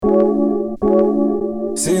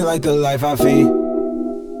Seems like the life I feed.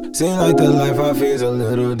 Seems like the life I feed's a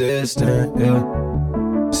little distant, yeah.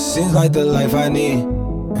 Seems like the life I need.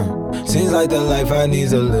 Seems like the life I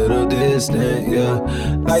need's a little distant, yeah.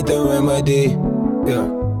 Like the remedy,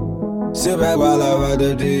 yeah. Sit back while I ride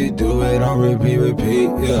the D, do it on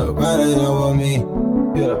repeat, yeah. Riding over me,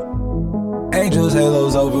 yeah. Angels,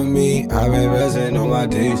 halos over me, I've been resting on my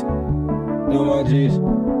D's,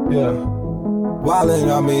 yeah. Wildin',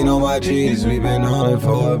 on my G's, we been on it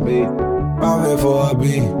for a beat, bombing for a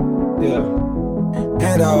beat, yeah.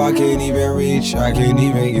 And now I can't even reach, I can't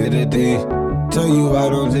even get a D. Tell you I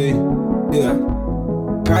don't see, yeah.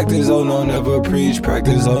 Practice, oh no, never preach,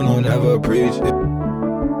 practice, oh no, never preach, yeah.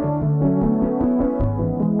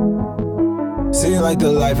 Seems like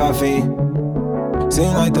the life I feed.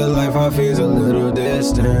 Seems like the life I feed's a little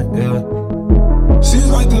distant, yeah. Seems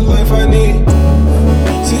like the life I need.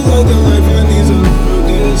 Seems like the life I need's a little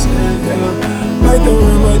distant, yeah. Like the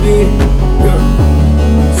remedy, yeah.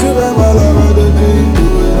 Sit back while I ride the D, do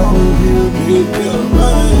it on repeat, yeah.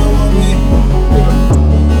 Riding over me,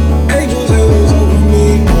 yeah. Angels, halos over me,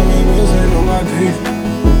 I've been resting on my D's,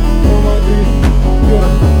 yeah.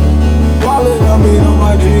 Wildin', on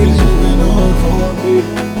my G's, you been on for a beat,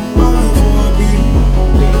 bombing for a beat,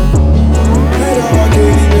 yeah. And now I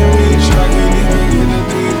can't even reach, I can't even get a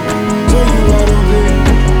D. Tell you I don't think,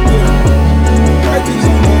 yeah. Practice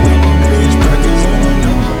on no never preach, practice on no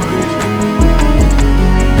never preach.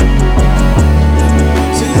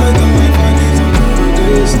 Seems like the life I need's a little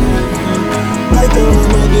distant, yeah. Like the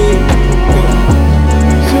remedy, yeah.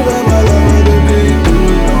 Sit back while I ride the beat, do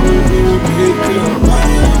it on repeat, yeah.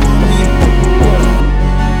 Riding on me,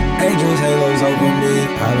 yeah. Angels, halos over me,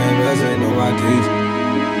 I've been resting on my D's,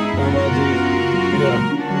 yeah.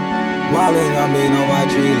 Wildin', on my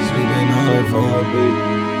G's, we been on it for a beat,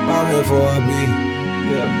 bombing for a beat,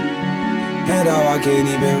 yeah. And now I can't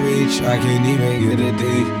even reach, I can't even get a D.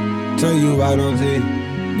 Tell you I don't see,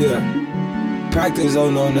 yeah. Practice, oh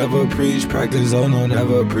no, never preach, practice, oh no,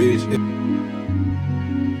 never preach, yeah.